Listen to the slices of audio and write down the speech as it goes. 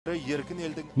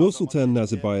Nursultan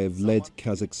Nazarbayev led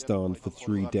Kazakhstan for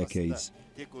 3 decades,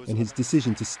 and his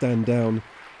decision to stand down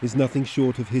is nothing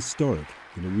short of historic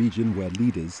in a region where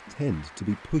leaders tend to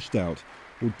be pushed out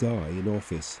or die in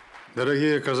office.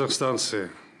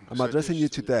 I'm addressing you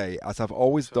today, as I've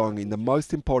always done, in the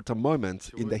most important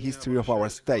moments in the history of our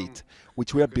state,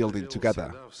 which we are building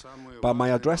together. But my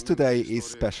address today is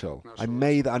special. I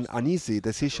made an uneasy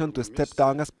decision to step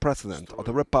down as president of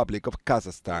the Republic of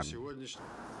Kazakhstan.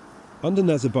 Under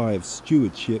Nazarbayev's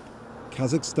stewardship,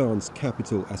 Kazakhstan's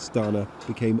capital Astana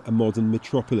became a modern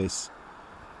metropolis.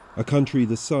 A country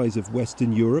the size of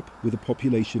Western Europe with a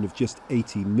population of just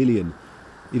 80 million,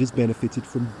 it has benefited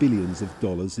from billions of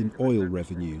dollars in oil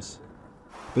revenues.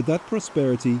 But that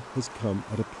prosperity has come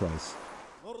at a price.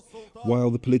 While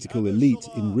the political elite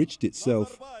enriched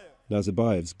itself,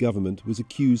 Nazarbayev's government was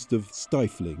accused of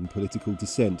stifling political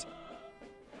dissent.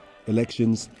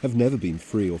 Elections have never been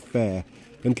free or fair,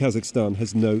 and Kazakhstan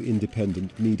has no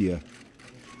independent media.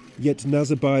 Yet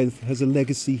Nazarbayev has a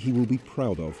legacy he will be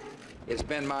proud of. It's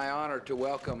been my honor to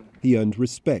welcome. He earned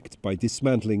respect by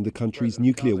dismantling the country's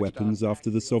nuclear weapons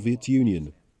after the Soviet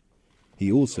Union.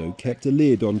 He also kept a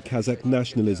lid on Kazakh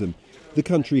nationalism. The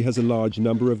country has a large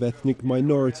number of ethnic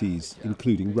minorities,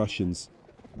 including Russians.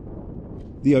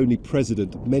 The only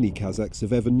president many Kazakhs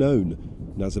have ever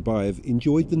known, Nazarbayev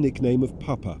enjoyed the nickname of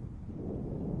Papa.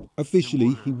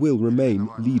 Officially, he will remain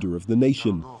leader of the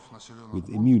nation, with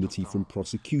immunity from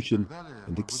prosecution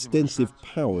and extensive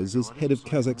powers as head of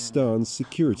Kazakhstan's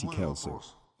Security Council.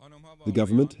 The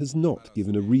government has not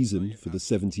given a reason for the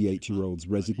 78-year-old's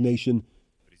resignation,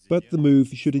 but the move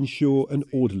should ensure an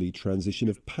orderly transition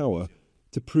of power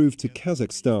to prove to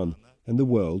Kazakhstan and the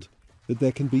world that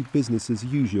there can be business as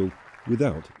usual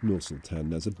without Nursultan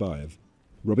Nazarbayev.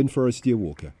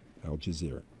 Forestier-Walker, Al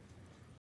Jazeera.